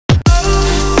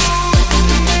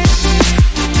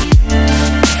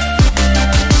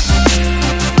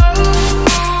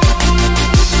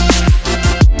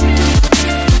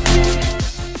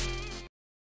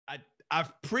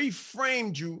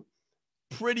pre-framed you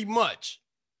pretty much,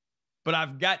 but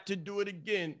I've got to do it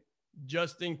again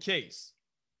just in case.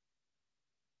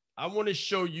 I want to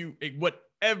show you what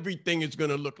everything is going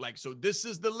to look like. So this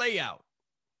is the layout.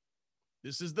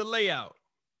 This is the layout.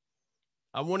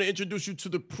 I want to introduce you to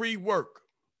the pre-work.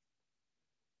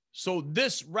 So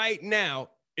this right now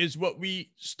is what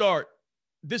we start.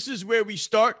 This is where we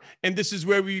start, and this is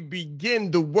where we begin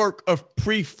the work of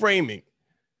pre-framing.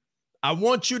 I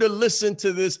want you to listen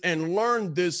to this and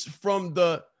learn this from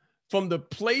the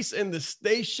place and the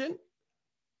station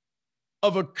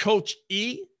of a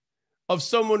coachee, of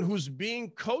someone who's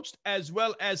being coached, as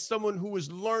well as someone who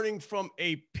is learning from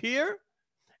a peer,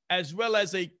 as well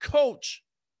as a coach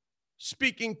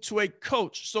speaking to a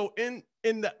coach. So in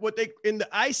the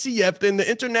ICF, in the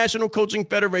International Coaching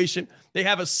Federation, they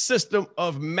have a system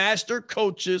of master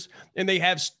coaches and they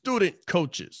have student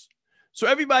coaches. So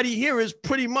everybody here is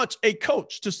pretty much a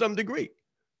coach to some degree,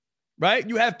 right?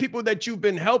 You have people that you've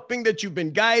been helping, that you've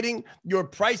been guiding. Your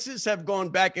prices have gone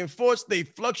back and forth. They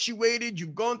fluctuated.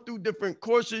 You've gone through different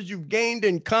courses. You've gained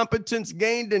in competence.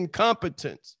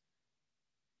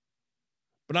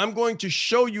 But I'm going to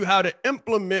show you how to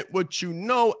implement what you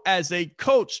know as a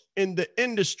coach in the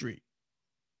industry.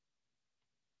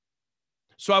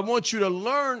 So I want you to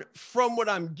learn from what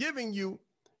I'm giving you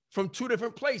from two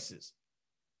different places,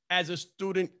 as a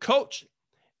student coach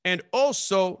and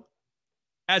also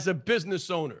as a business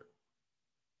owner.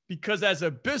 Because as a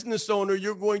business owner,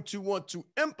 you're going to want to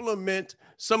implement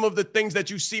some of the things that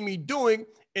you see me doing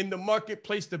in the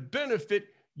marketplace to benefit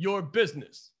your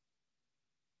business.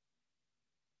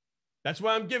 That's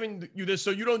why I'm giving you this,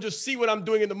 so you don't just see what I'm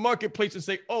doing in the marketplace and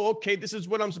say, oh, okay, this is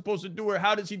what I'm supposed to do, or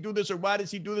how does he do this, or why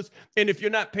does he do this? And if you're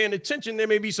not paying attention, there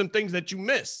may be some things that you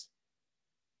miss.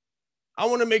 I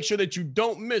want to make sure that you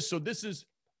don't miss. So this is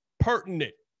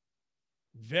pertinent,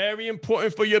 very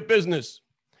important for your business,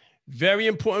 very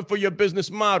important for your business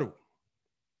model.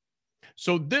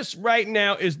 So this right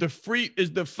now is the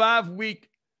 5-week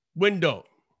window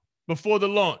before the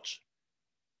launch.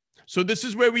 So this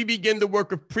is where we begin the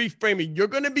work of pre-framing. You're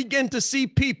going to begin to see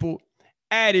people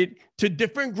added to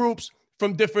different groups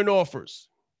from different offers.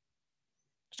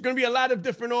 There's going to be a lot of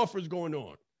different offers going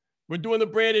on. We're doing the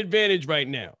brand advantage right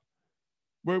now.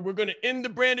 We're going to end the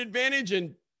brand advantage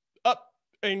and up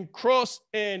and cross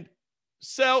and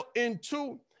sell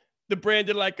into the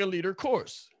Branded Like a Leader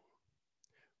course.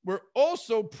 We're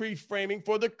also pre-framing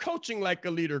for the Coaching Like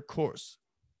a Leader course.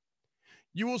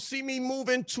 You will see me move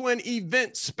into an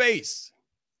event space.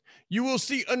 You will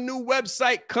see a new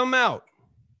website come out.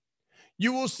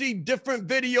 You will see different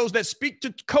videos that speak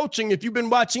to coaching. If you've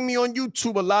been watching me on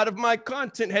YouTube, a lot of my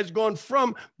content has gone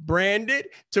from branded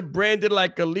to Branded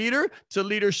Like a Leader, to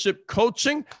leadership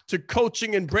coaching, to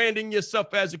coaching and branding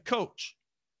yourself as a coach.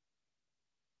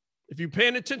 If you're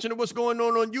paying attention to what's going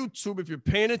on YouTube, if you're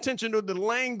paying attention to the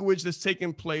language that's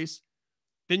taking place,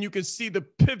 then you can see the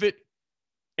pivot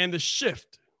and the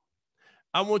shift.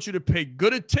 I want you to pay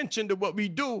good attention to what we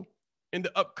do in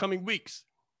the upcoming weeks.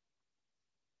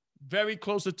 Very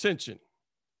close attention,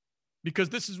 because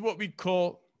this is what we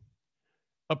call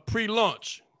a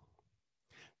pre-launch.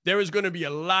 There is going to be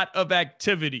a lot of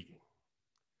activity.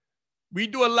 We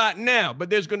do a lot now,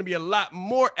 but there's going to be a lot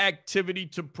more activity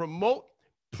to promote,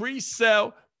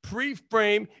 pre-sell,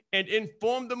 pre-frame, and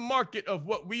inform the market of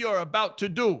what we are about to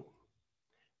do.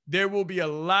 There will be a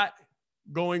lot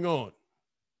going on.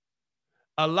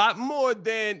 A lot more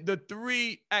than the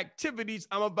 3 activities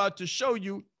I'm about to show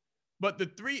you, but the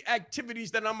 3 activities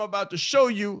that I'm about to show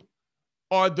you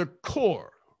are the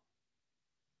core.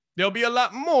 There'll be a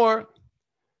lot more,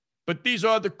 but these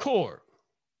are the core.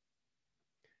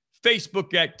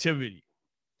 Facebook activity.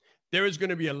 There is going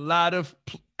to be a lot of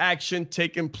action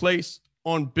taking place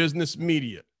on business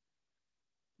media.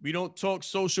 We don't talk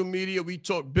social media. We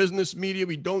talk business media.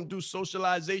 We don't do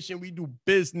socialization. We do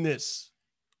business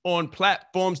on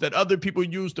platforms that other people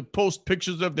use to post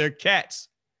pictures of their cats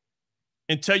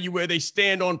and tell you where they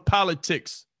stand on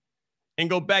politics and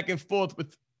go back and forth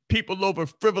with people over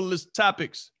frivolous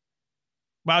topics.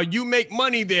 While you make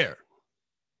money there,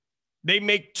 they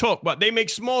make talk, but they make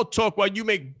small talk while you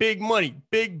make big money,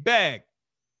 big bag.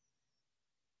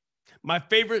 My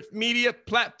favorite media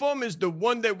platform is the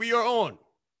one that we are on.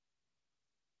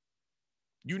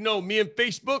 You know, me and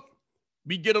Facebook,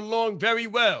 we get along very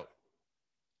well.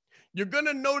 You're going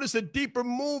to notice a deeper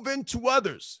move into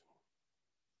others,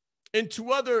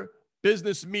 into other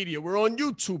business media. We're on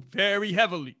YouTube very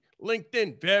heavily,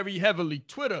 LinkedIn very heavily,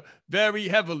 Twitter very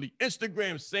heavily,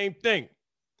 Instagram, same thing.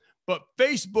 But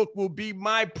Facebook will be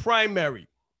my primary.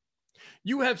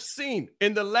 You have seen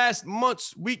in the last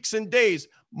months, weeks, and days,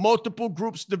 multiple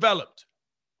groups developed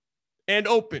and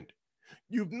opened.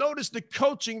 You've noticed the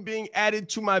coaching being added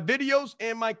to my videos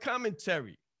and my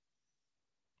commentary.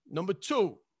 Number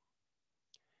 2,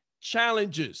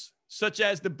 challenges such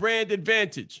as the brand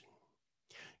advantage.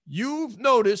 You've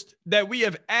noticed that we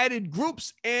have added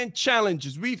groups and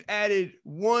challenges. We've added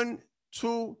 1,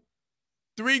 2,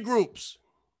 3 groups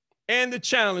and the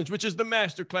challenge, which is the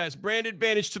masterclass, brand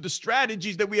advantage, to the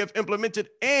strategies that we have implemented.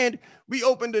 And we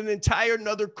opened an entire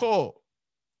another call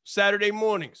Saturday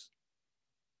mornings,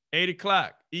 8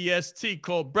 o'clock EST,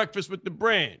 called Breakfast with the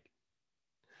Brand.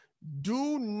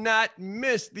 Do not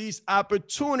miss these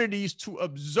opportunities to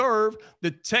observe the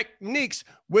techniques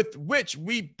with which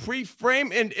we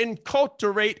pre-frame and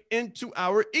enculturate into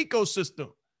our ecosystem.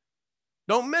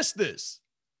 Don't miss this.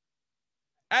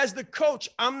 As the coach,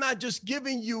 I'm not just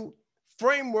giving you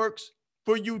frameworks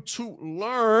for you to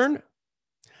learn.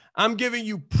 I'm giving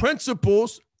you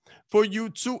principles for you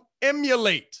to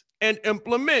emulate and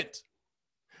implement.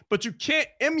 But you can't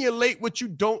emulate what you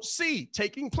don't see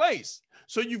taking place.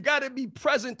 So you've got to be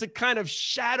present to kind of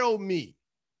shadow me.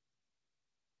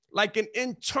 Like an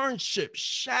internship,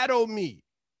 shadow me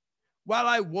while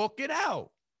I walk it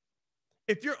out.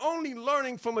 If you're only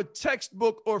learning from a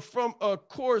textbook or from a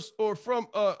course or from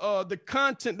the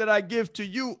content that I give to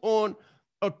you on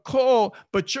a call,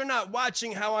 but you're not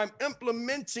watching how I'm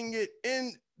implementing it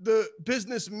in the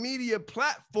business media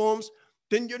platforms,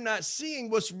 then you're not seeing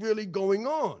what's really going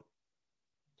on.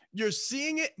 You're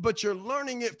seeing it, but you're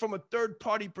learning it from a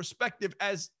third-party perspective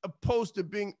as opposed to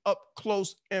being up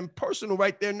close and personal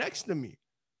right there next to me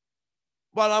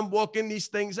while I'm walking these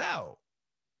things out.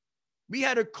 We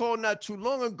had a call not too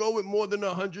long ago with more than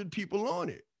 100 people on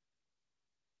it.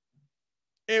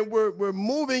 And we're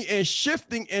moving and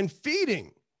shifting and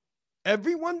feeding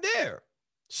everyone there,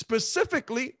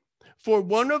 specifically for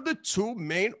one of the 2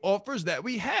 main offers that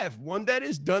we have, one that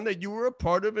is done that you were a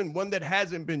part of and one that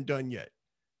hasn't been done yet,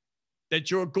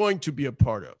 that you're going to be a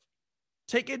part of.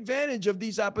 Take advantage of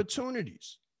these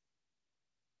opportunities.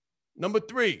 Number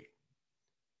 3,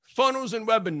 funnels and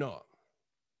webinar.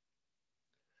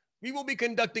 We will be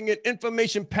conducting an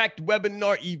information-packed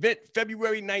webinar event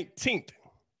February 19th.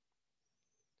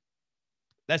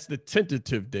 That's the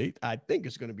tentative date. I think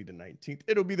it's going to be the 19th.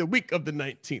 It'll be the week of the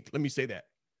 19th. Let me say that.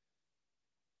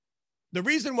 The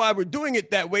reason why we're doing it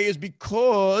that way is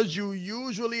because you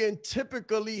usually and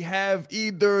typically have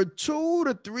either 2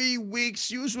 to 3 weeks,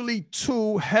 usually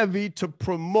 2, heavy to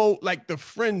promote, like the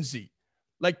frenzy,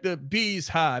 like the bee's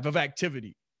hive of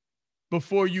activity,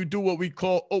 before you do what we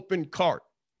call open cart.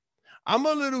 I'm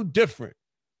a little different.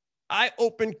 I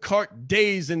open cart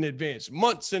days in advance,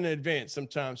 months in advance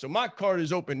sometimes. So my cart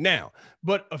is open now,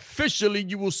 but officially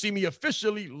you will see me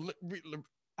officially,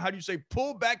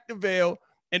 pull back the veil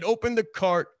and open the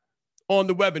cart on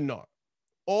the webinar.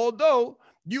 Although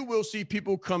you will see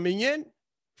people coming in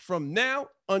from now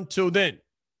until then.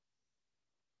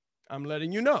 I'm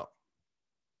letting you know.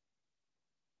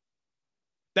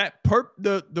 That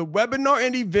the webinar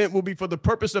and event will be for the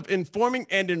purpose of informing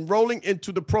and enrolling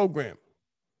into the program.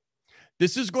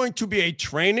 This is going to be a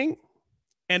training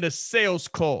and a sales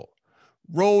call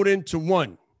rolled into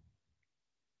one.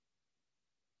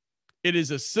 It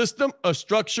is a system, a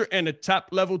structure, and a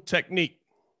top-level technique.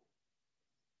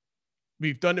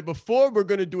 We've done it before. We're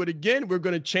going to do it again. We're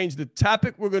going to change the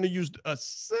topic. We're going to use a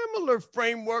similar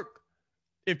framework.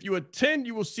 If you attend,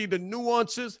 you will see the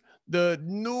nuances, the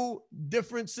new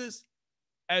differences,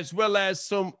 as well as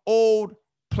some old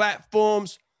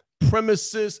platforms,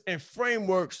 premises, and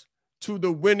frameworks to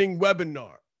the winning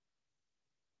webinar.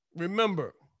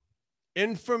 Remember,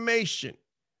 information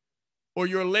or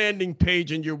your landing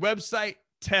page and your website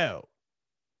tell.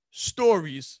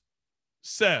 Stories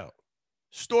sell.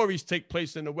 Stories take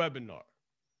place in a webinar.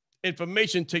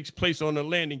 Information takes place on a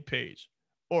landing page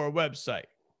or a website.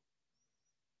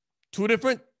 2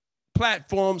 different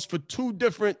platforms for 2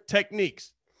 different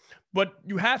techniques. But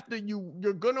you have to,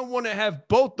 you're going to want to have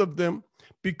both of them,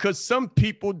 because some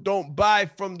people don't buy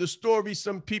from the story.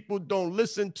 Some people don't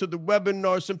listen to the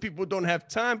webinar. Some people don't have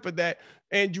time for that.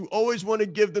 And you always want to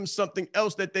give them something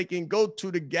else that they can go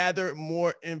to gather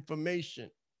more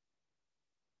information.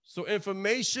 So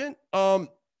information, the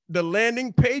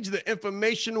landing page, the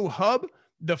informational hub,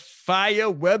 the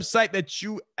fire website that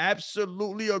you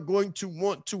absolutely are going to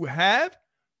want to have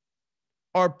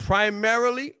are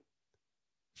primarily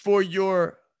for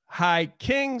your high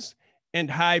kings and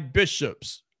high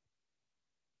bishops.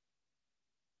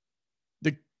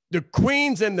 The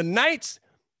queens and the knights,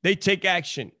 they take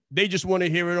action. They just want to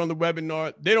hear it on the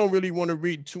webinar. They don't really want to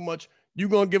read too much. You're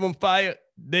going to give them fire,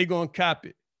 they're going to cop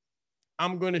it.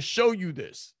 I'm going to show you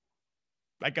this.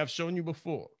 like I've shown you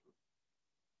before.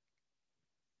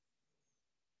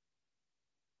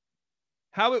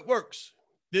 How it works.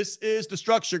 This is the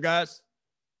structure, guys.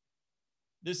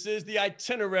 This is the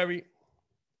itinerary.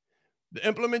 The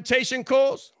implementation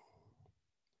calls,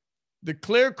 the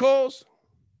clear calls,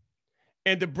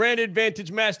 and the Brand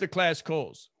Advantage Masterclass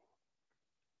calls.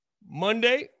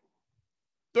 Monday,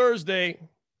 Thursday,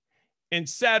 and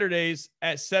Saturdays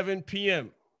at 7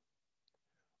 p.m.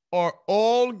 are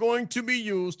all going to be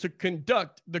used to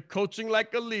conduct the Coaching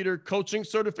Like a Leader coaching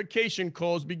certification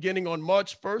calls beginning on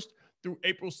March 1st through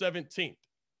April 17th.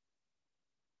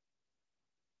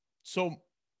 So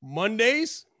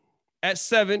Mondays at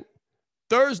 7,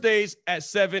 Thursdays at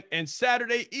 7, and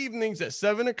Saturday evenings at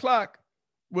 7 o'clock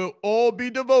will all be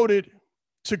devoted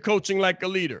to Coaching Like a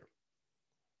Leader.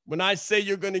 When I say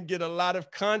you're going to get a lot of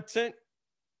content,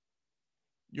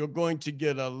 you're going to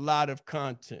get a lot of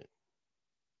content.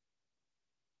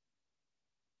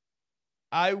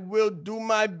 I will do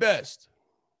my best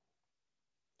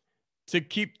to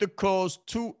keep the calls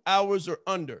 2 hours or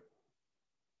under.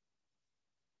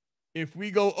 If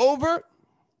we go over,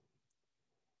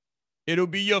 it'll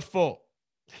be your fault.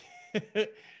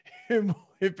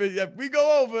 If we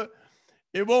go over,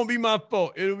 it won't be my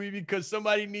fault. It'll be because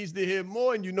somebody needs to hear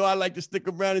more. And you know I like to stick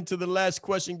around until the last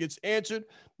question gets answered.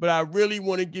 But I really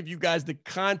want to give you guys the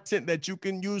content that you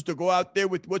can use to go out there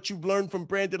with what you've learned from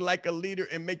Branded Like a Leader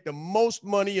and make the most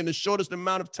money in the shortest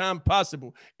amount of time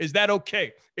possible. Is that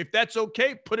okay? If that's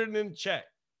okay, put it in the chat.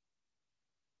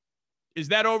 Is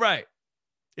that all right?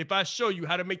 If I show you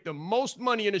how to make the most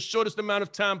money in the shortest amount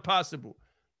of time possible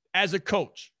as a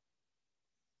coach.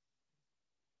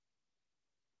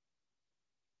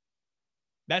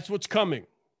 That's what's coming.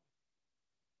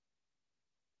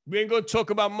 We ain't going to talk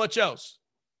about much else.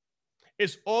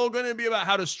 It's all going to be about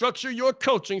how to structure your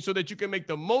coaching so that you can make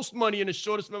the most money in the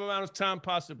shortest amount of time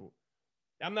possible.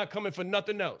 I'm not coming for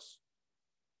nothing else.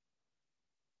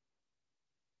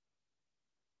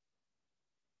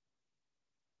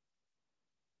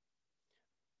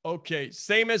 Okay,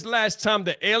 same as last time,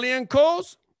 the alien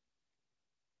calls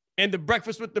and the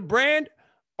breakfast with the brand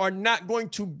are not going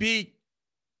to be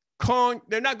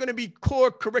they're not going to be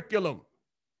core curriculum,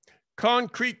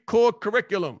 concrete core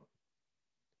curriculum,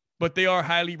 but they are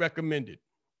highly recommended.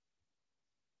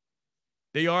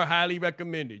 They are highly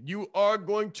recommended. You are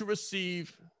going to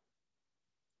receive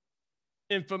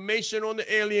information on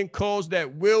the alien calls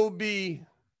that will be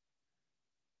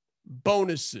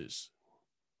bonuses,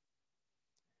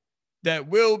 that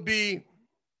will be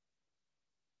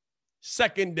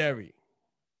secondary,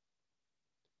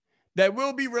 that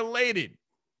will be related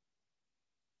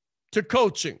to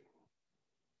coaching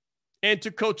and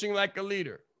to Coaching Like a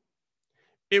Leader.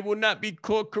 It will not be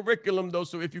core curriculum, though,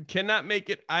 so if you cannot make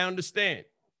it, I understand.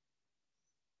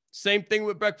 Same thing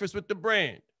with Breakfast with the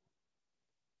Brand.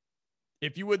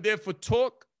 If you were there for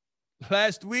talk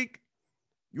last week,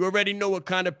 you already know what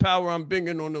kind of power I'm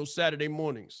bringing on those Saturday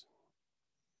mornings.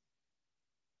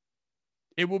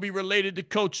 It will be related to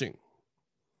coaching,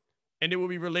 and it will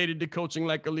be related to Coaching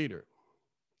Like a Leader.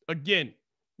 Again,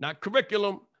 not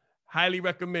curriculum, highly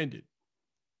recommended.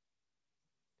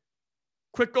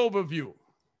 Quick overview.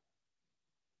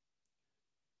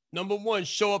 Number one,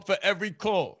 show up for every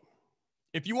call.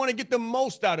 If you want to get the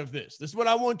most out of this, this is what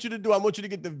I want you to do. I want you to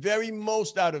get the very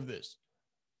most out of this.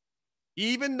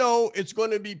 Even though it's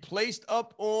going to be placed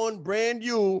up on Brand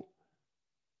U,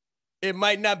 it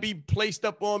might not be placed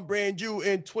up on Brand U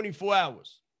in 24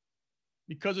 hours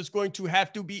because it's going to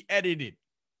have to be edited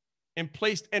and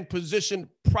placed and positioned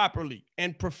properly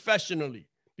and professionally.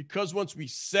 Because once we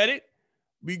set it,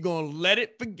 we're going to let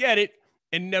it, forget it,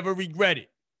 and never regret it.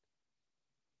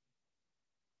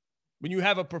 When you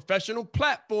have a professional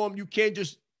platform, you can't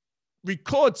just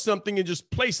record something and just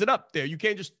place it up there. You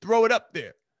can't just throw it up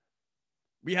there.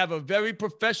 We have a very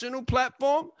professional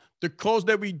platform. The calls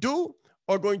that we do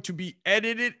are going to be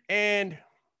edited and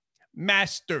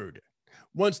mastered.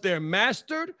 Once they're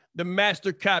mastered, the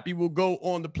master copy will go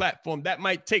on the platform. That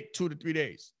might take 2 to 3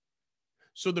 days.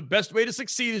 So the best way to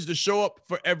succeed is to show up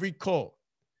for every call.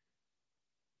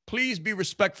 Please be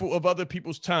respectful of other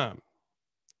people's time.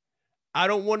 I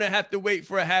don't want to have to wait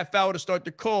for a half hour to start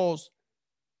the calls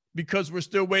because we're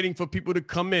still waiting for people to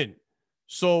come in.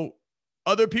 So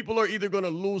other people are either going to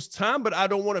lose time, but I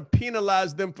don't want to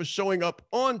penalize them for showing up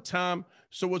on time.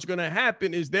 So what's going to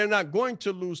happen is they're not going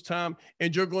to lose time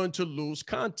and you're going to lose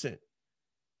content.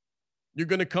 You're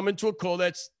going to come into a call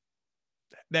that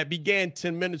began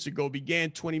 10 minutes ago,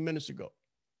 began 20 minutes ago.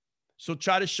 So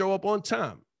try to show up on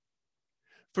time.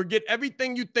 Forget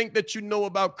everything you think that you know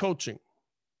about coaching.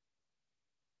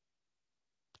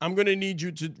 I'm going to need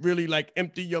you to really like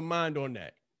empty your mind on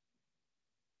that.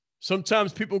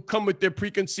 Sometimes people come with their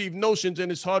preconceived notions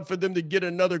and it's hard for them to get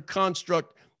another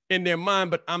construct in their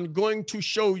mind, but I'm going to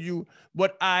show you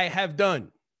what I have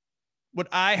done. What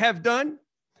I have done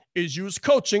is use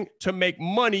coaching to make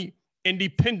money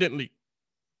independently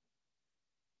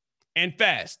and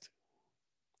fast.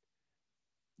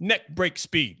 Neck break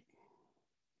speed,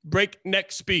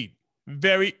 breakneck speed,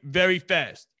 very, very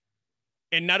fast,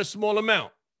 and not a small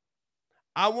amount.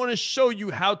 I want to show you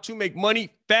how to make money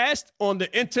fast on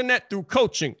the internet through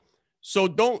coaching. So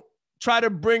don't try to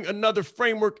bring another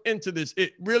framework into this.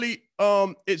 It really,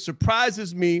 it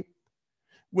surprises me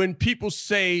when people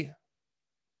say,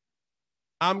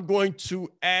 I'm going to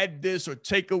add this or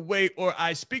take away, or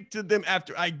I speak to them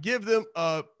after I give them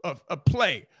a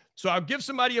play. So I'll give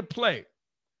somebody a play.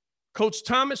 Coach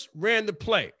Thomas ran the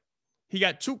play. He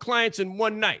got 2 clients in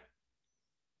one night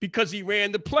because he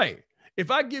ran the play. If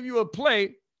I give you a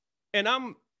play and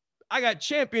I got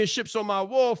championships on my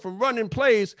wall from running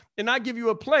plays, and I give you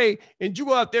a play and you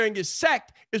go out there and get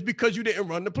sacked, it's because you didn't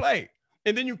run the play.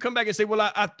 And then you come back and say, well,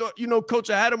 I thought, coach,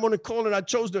 I had him on the call and I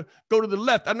chose to go to the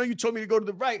left. I know you told me to go to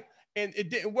the right and it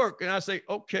didn't work. And I say,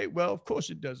 okay, well, of course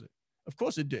it doesn't. Of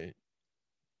course it didn't.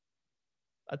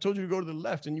 I told you to go to the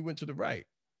left and you went to the right.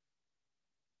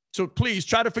 So please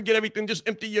try to forget everything. Just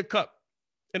empty your cup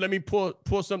and let me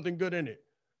pour something good in it.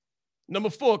 Number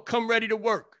 4, come ready to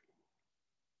work.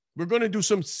 We're going to do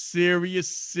some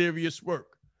serious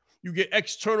work. You get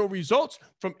external results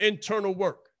from internal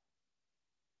work.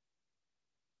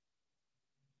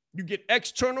 You get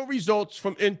external results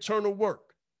from internal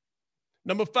work.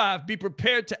 Number 5, be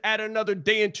prepared to add another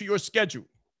day into your schedule.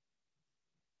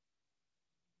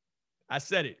 I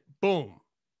said it. Boom.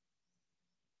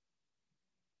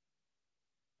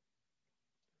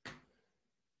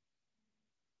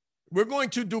 We're going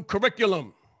to do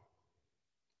curriculum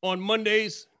on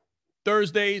Mondays,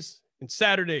 Thursdays, and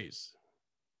Saturdays.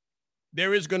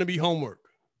 There is going to be homework.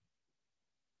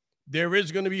 There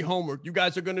is going to be homework. You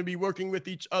guys are going to be working with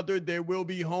each other. There will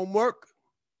be homework.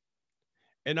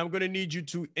 And I'm going to need you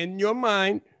to, in your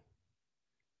mind,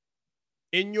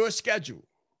 in your schedule,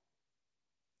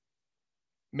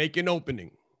 make an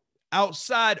opening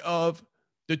outside of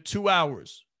the 2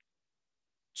 hours.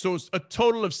 So it's a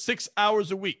total of 6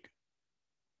 hours a week.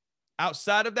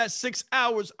 Outside of that 6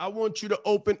 hours, I want you to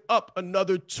open up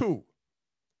another 2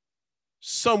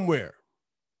 somewhere.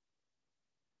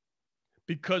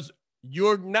 Because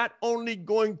you're not only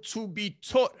going to be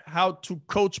taught how to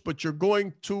coach, but you're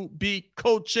going to be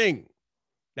coaching.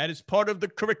 That is part of the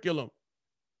curriculum.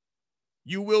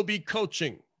 You will be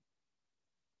coaching.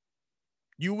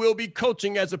 You will be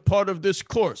coaching as a part of this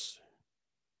course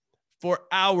for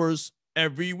hours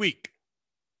every week.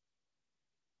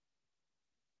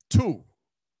 2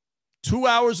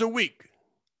 hours a week.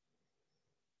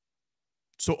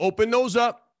 So open those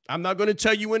up. I'm not going to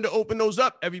tell you when to open those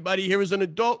up. Everybody here is an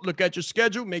adult. Look at your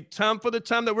schedule. Make time for the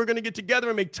time that we're going to get together,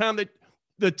 and make time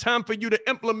the time for you to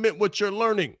implement what you're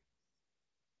learning.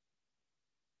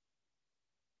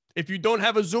 If you don't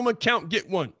have a Zoom account, get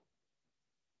one.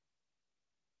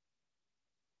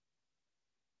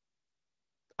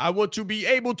 I want to be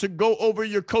able to go over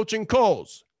your coaching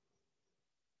calls.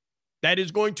 That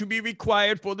is going to be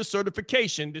required for the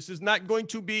certification. This is not going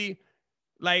to be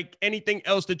like anything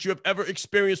else that you have ever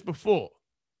experienced before.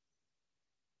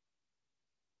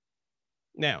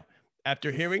 Now, after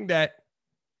hearing that,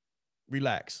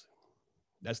 relax.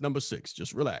 That's number 6.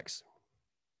 Just relax.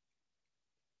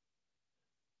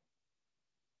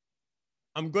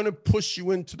 I'm going to push you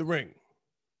into the ring.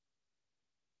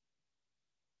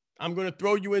 I'm going to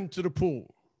throw you into the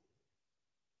pool.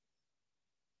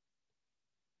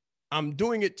 I'm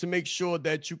doing it to make sure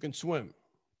that you can swim.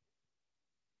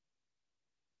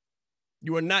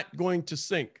 You are not going to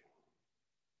sink.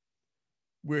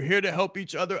 We're here to help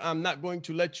each other. I'm not going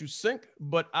to let you sink,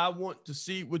 but I want to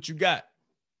see what you got.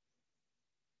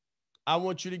 I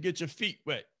want you to get your feet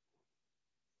wet.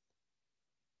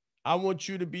 I want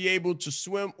you to be able to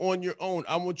swim on your own.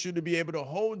 I want you to be able to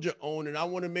hold your own, and I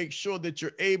want to make sure that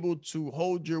you're able to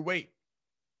hold your weight.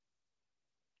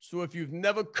 So if you've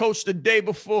never coached a day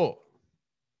before,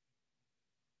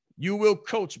 you will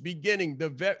coach beginning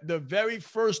the very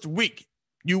first week.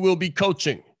 You will be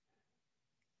coaching.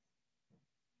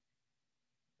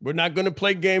 We're not going to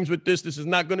play games with this. This is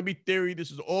not going to be theory. This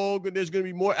is all good. There's going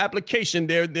to be more application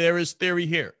there. There is theory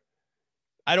here.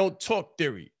 I don't talk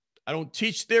theory. I don't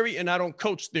teach theory, and I don't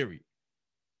coach theory.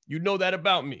 You know that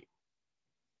about me.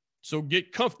 So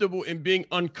get comfortable in being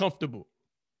uncomfortable.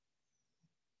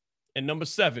 And number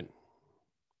 7,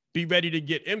 be ready to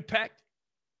get impact,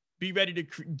 Be ready to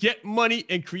get money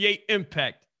and create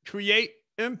impact. Create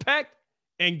impact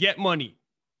and get money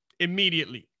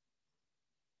immediately.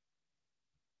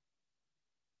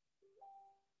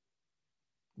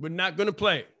 We're not going to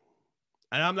play.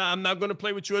 And I'm not going to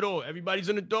play with you at all. Everybody's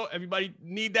an adult. Everybody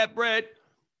need that bread.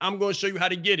 I'm going to show you how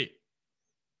to get it.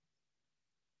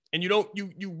 And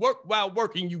you work while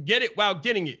working. You get it while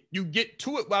getting it. You get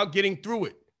to it while getting through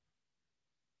it.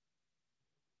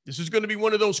 This is going to be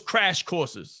one of those crash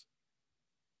courses.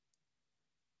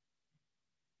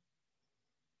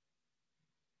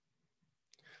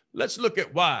 Let's look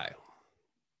at why.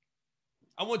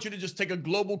 I want you to just take a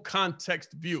global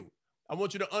context view. I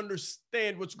want you to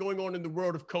understand what's going on in the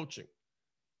world of coaching.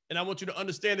 And I want you to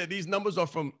understand that these numbers are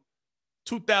from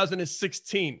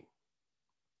 2016,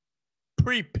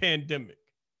 pre-pandemic.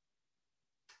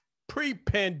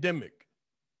 Pre-pandemic,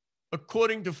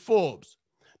 according to Forbes,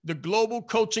 the global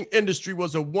coaching industry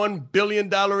was a $1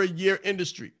 billion a year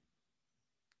industry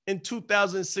in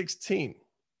 2016.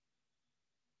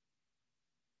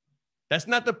 That's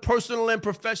not the personal and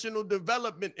professional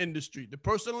development industry. The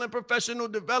personal and professional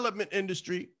development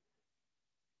industry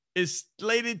is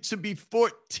slated to be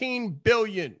 $14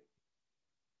 billion.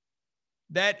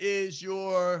 That is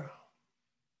your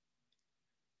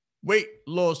weight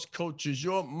loss coaches,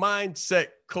 your mindset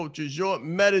coaches, your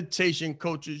meditation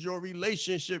coaches, your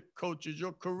relationship coaches,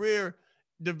 your career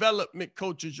development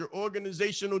coaches, your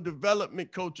organizational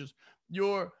development coaches,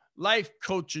 your life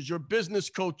coaches, your business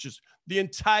coaches. The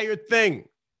entire thing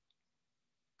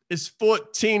is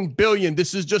 14 billion.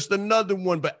 This is just another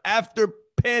one. But after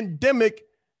pandemic,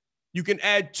 you can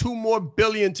add 2 more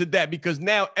billion to that because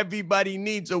now everybody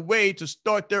needs a way to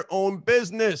start their own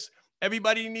business.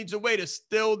 Everybody needs a way to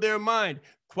still their mind,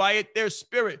 quiet their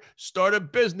spirit, start a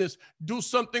business, do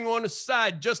something on the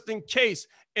side just in case,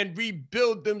 and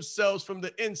rebuild themselves from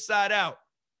the inside out.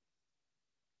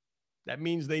 That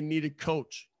means they need a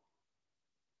coach.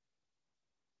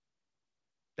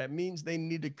 That means they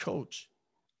need a coach.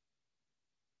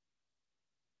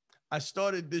 I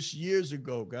started this years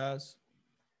ago, guys.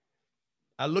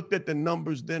 I looked at the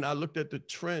numbers then. I looked at the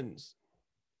trends.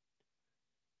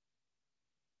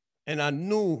 And I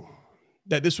knew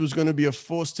that this was going to be a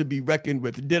force to be reckoned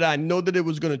with. Did I know that it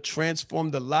was going to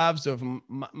transform the lives of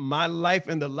my life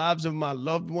and the lives of my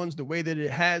loved ones the way that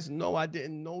it has? No, I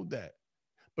didn't know that.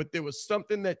 But there was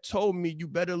something that told me you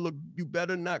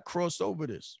better not cross over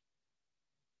this.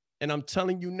 And I'm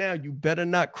telling you now, you better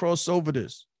not cross over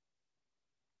this.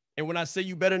 And when I say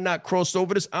you better not cross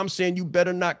over this, I'm saying you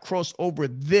better not cross over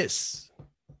this.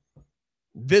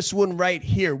 This one right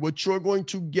here, what you're going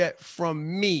to get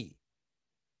from me.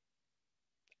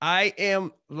 I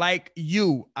am like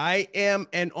you. I am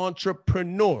an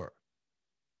entrepreneur.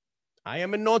 I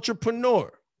am an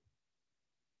entrepreneur.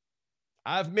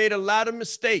 I've made a lot of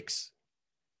mistakes.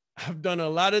 I've done a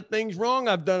lot of things wrong.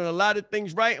 I've done a lot of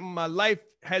things right. And my life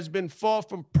has been far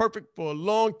from perfect for a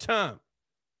long time.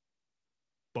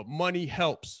 But money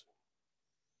helps.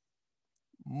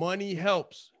 Money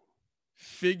helps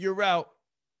figure out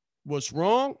what's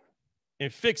wrong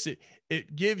and fix it.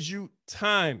 It gives you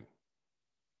time.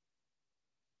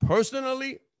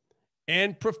 Personally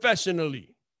and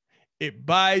professionally, it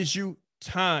buys you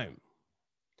time.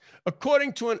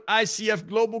 According to an ICF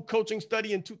global coaching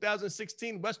study in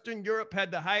 2016, Western Europe had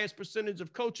the highest percentage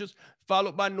of coaches,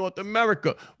 followed by North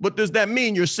America. What does that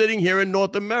mean? You're sitting here in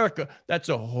North America. That's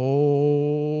a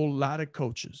whole lot of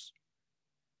coaches.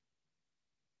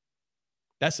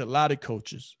 That's a lot of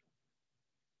coaches.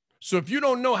 So if you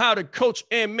don't know how to coach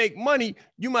and make money,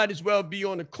 you might as well be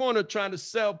on the corner trying to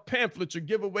sell pamphlets or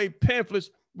give away pamphlets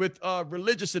with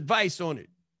religious advice on it.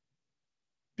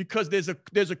 Because there's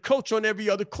a coach on every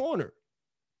other corner.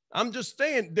 I'm just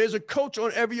saying there's a coach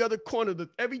on every other corner.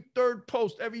 Every third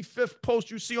post, every fifth post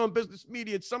you see on business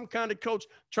media, it's some kind of coach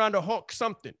trying to hawk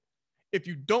something. If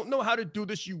you don't know how to do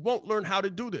this, you won't learn how to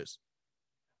do this.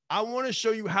 I want to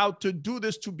show you how to do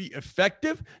this to be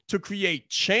effective, to create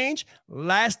change,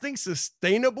 lasting,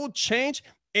 sustainable change,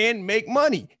 and make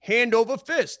money, hand over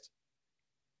fist.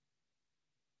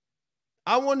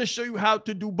 I want to show you how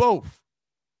to do both.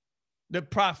 The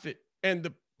profit and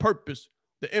the purpose,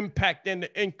 the impact and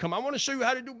the income. I want to show you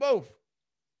how to do both.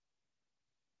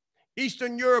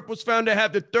 Eastern Europe was found to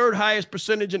have the 3rd highest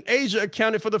percentage, and Asia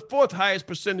accounted for the 4th highest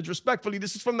percentage, respectfully.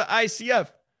 This is from the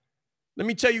ICF. Let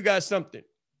me tell you guys something.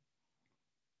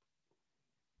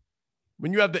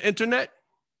 When you have the internet,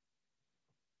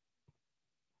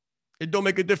 it don't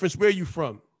make a difference where you're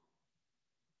from.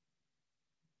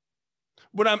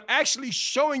 What I'm actually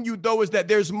showing you, though, is that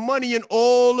there's money in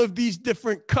all of these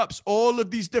different cups, all of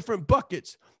these different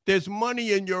buckets. There's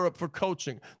money in Europe for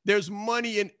coaching. There's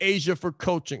money in Asia for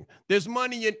coaching. There's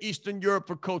money in Eastern Europe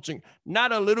for coaching.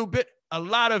 Not a little bit, a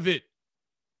lot of it.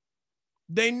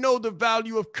 They know the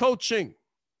value of coaching.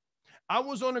 I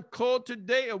was on a call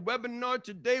today, a webinar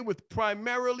today with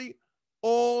primarily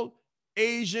all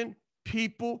Asian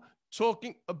people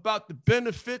talking about the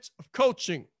benefits of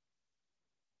coaching.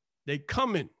 They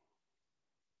coming.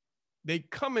 They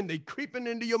creeping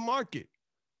into your market.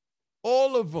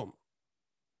 All of them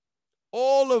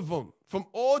from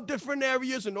all different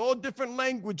areas and all different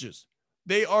languages.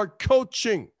 They are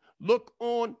coaching. Look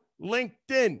on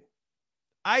LinkedIn.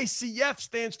 ICF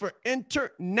stands for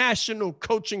International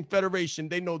Coaching Federation.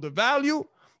 They know the value.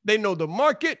 They know the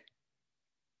market.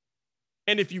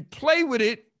 And if you play with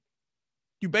it,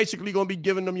 you're basically going to be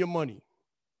giving them your money.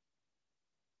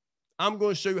 I'm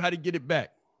going to show you how to get it back.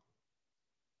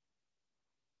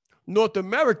 North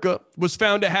America was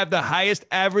found to have the highest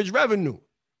average revenue.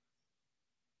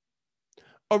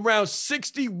 Around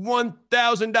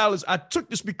 $61,000. I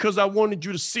took this because I wanted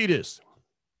you to see this.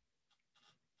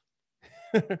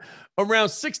 Around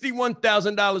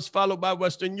 $61,000, followed by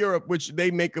Western Europe, which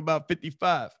they make about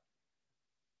 55.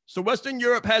 So Western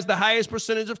Europe has the highest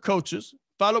percentage of coaches,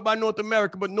 followed by North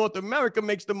America, but North America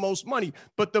makes the most money.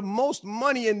 But the most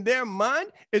money in their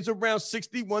mind is around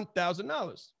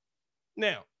 $61,000.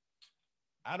 Now,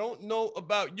 I don't know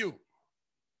about you.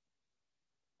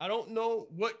 I don't know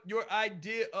what your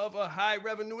idea of a high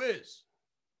revenue is.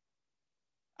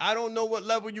 I don't know what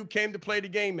level you came to play the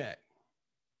game at.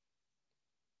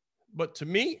 But to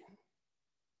me,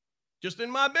 just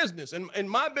in my business, in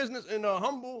a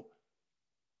humble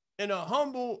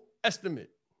estimate,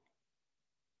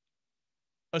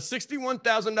 a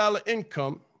 $61,000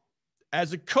 income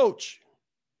as a coach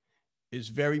is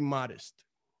very modest.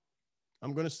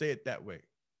 I'm going to say it that way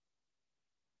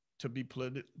to be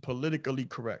politically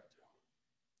correct.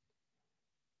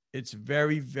 It's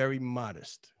very, very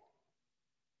modest.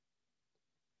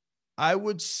 I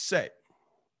would say,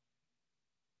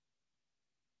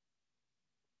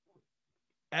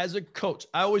 as a coach,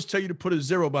 I always tell you to put a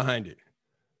zero behind it.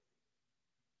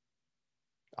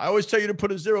 I'm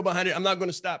not going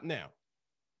to stop now.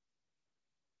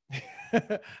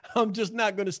 I'm just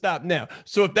not going to stop now.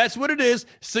 So if that's what it is,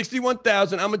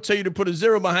 61,000, I'm going to tell you to put a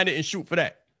zero behind it and shoot for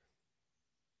that.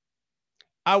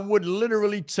 I would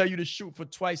literally tell you to shoot for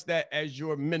twice that as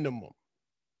your minimum.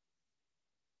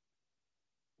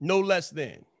 No less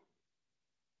than.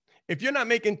 If you're not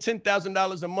making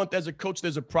 $10,000 a month as a coach,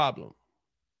 there's a problem.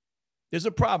 There's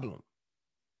a problem.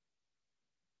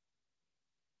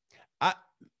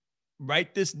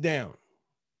 Write this down.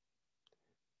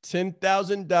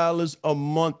 $10,000 a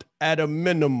month at a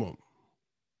minimum.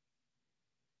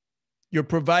 You're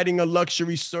providing a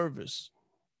luxury service.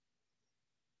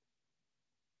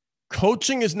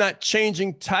 Coaching is not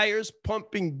changing tires,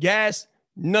 pumping gas,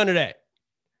 none of that.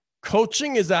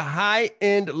 Coaching is a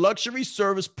high-end luxury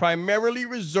service primarily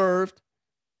reserved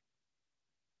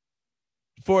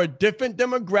for a different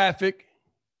demographic,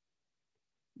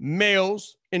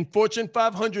 males in Fortune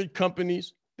 500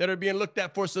 companies that are being looked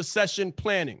at for succession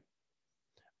planning.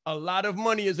 A lot of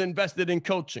money is invested in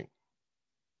coaching.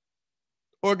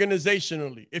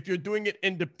 Organizationally, if you're doing it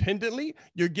independently,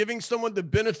 you're giving someone the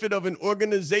benefit of an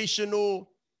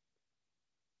organizational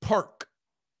perk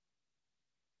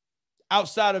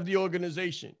outside of the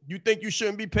organization. You think you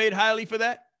shouldn't be paid highly for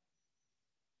that?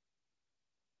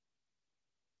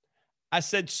 I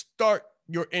said start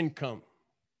your income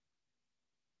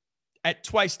at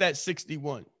twice that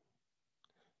 61.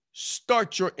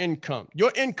 Start your income.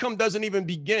 Your income doesn't even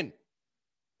begin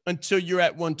until you're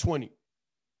at 120.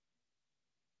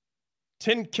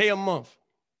 $10K a month.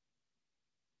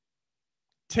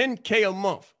 $10K a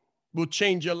month will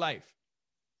change your life.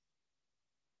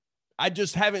 I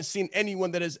just haven't seen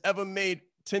anyone that has ever made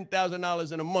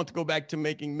 $10,000 in a month go back to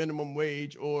making minimum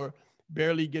wage or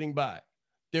barely getting by.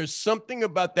 There's something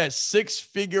about that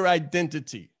six-figure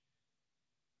identity.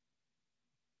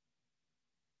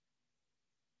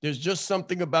 There's just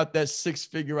something about that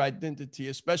six-figure identity,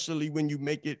 especially when you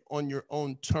make it on your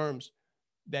own terms,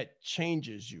 that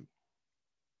changes you.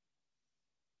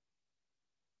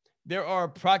 There are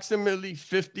approximately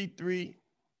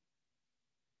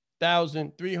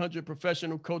 53,300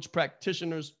 professional coach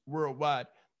practitioners worldwide.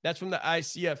 That's from the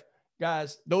ICF.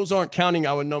 Guys, those aren't counting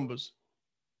our numbers.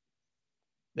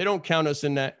 They don't count us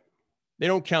in that. They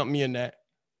don't count me in that.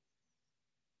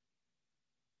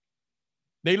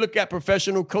 They look at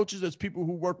professional coaches as people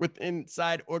who work with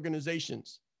inside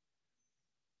organizations.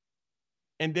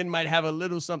 and then might have a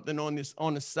little something on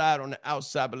the side, on the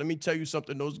outside. But let me tell you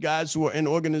something, those guys who are in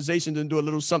organizations and do a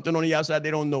little something on the outside, they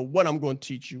don't know what I'm going to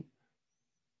teach you.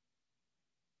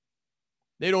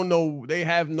 They don't know, they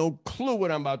have no clue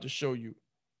what I'm about to show you.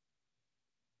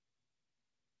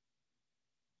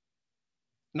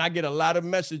 And I get a lot of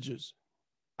messages.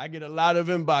 I get a lot of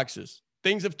inboxes.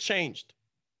 Things have changed.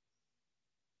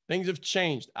 Things have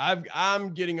changed.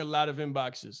 I'm getting a lot of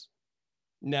inboxes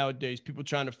nowadays, people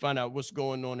trying to find out what's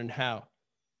going on and how.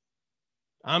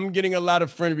 I'm getting a lot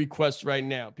of friend requests right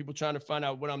now, people trying to find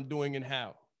out what I'm doing and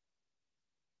how.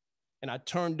 And I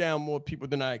turn down more people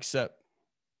than I accept.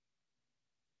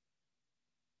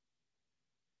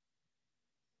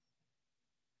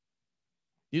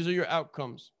 These are your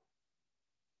outcomes.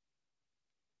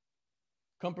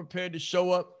 Come prepared to show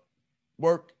up,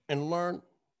 work, and learn.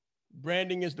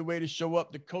 Branding is the way to show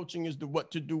up. The coaching is the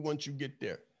what to do once you get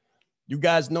there. You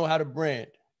guys know how to brand.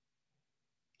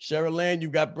 Cheryl Land, you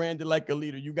got branded like a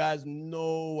leader. You guys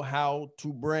know how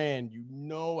to brand. You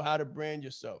know how to brand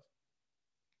yourself.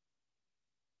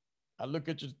 I look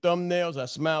at your thumbnails, I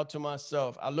smile to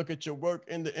myself. I look at your work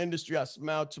in the industry, I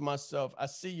smile to myself. I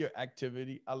see your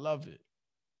activity. I love it.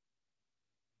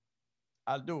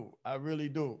 I do. I really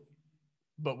do.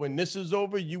 But when this is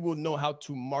over, you will know how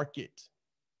to market,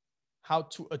 how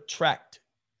to attract,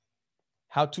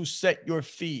 how to set your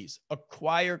fees,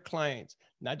 acquire clients,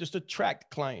 not just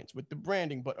attract clients with the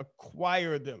branding, but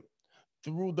acquire them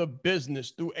through the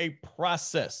business, through a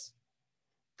process.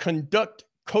 Conduct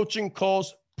coaching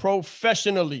calls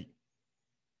professionally.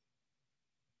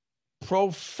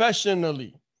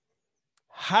 Professionally.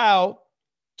 How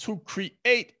to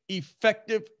create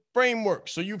effective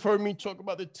frameworks. So you've heard me talk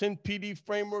about the 10 PD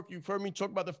framework. You've heard me talk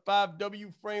about the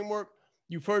 5W framework.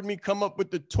 You've heard me come up with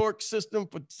the torque system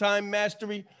for time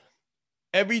mastery.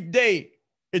 Every day,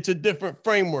 it's a different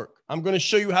framework. I'm going to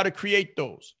show you how to create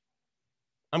those.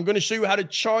 I'm going to show you how to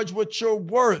charge what you're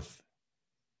worth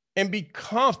and be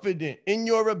confident in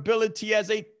your ability as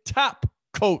a top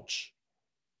coach.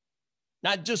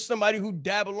 Not just somebody who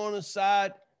dabbled on the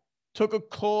side, took a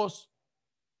course,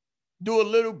 do a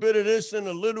little bit of this and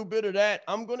a little bit of that.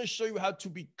 I'm going to show you how to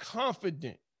be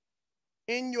confident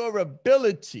in your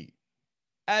ability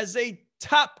as a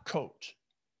top coach.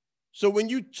 So when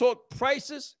you talk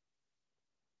prices,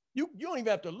 you don't even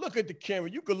have to look at the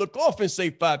camera. You could look off and say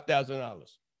 $5,000,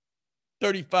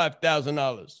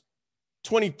 $35,000,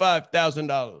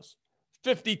 $25,000,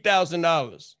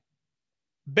 $50,000,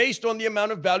 based on the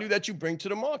amount of value that you bring to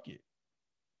the market,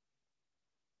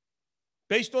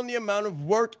 based on the amount of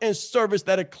work and service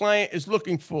that a client is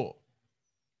looking for,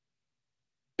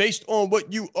 based on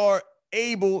what you are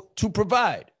able to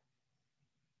provide.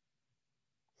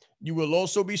 You will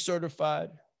also be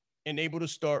certified and able to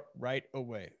start right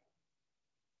away.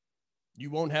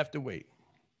 You won't have to wait.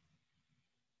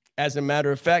 As a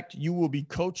matter of fact, you will be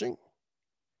coaching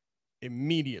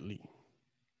immediately.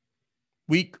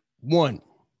 Week 1.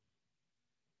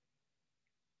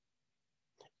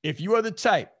 If you are the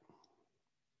type,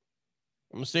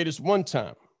 I'm going to say this one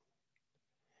time.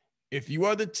 If you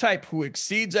are the type who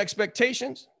exceeds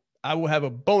expectations, I will have a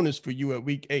bonus for you at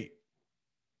week 8.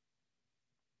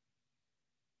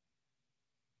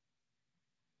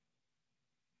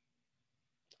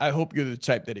 I hope you're the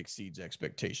type that exceeds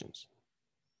expectations,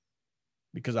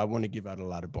 because I want to give out a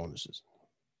lot of bonuses.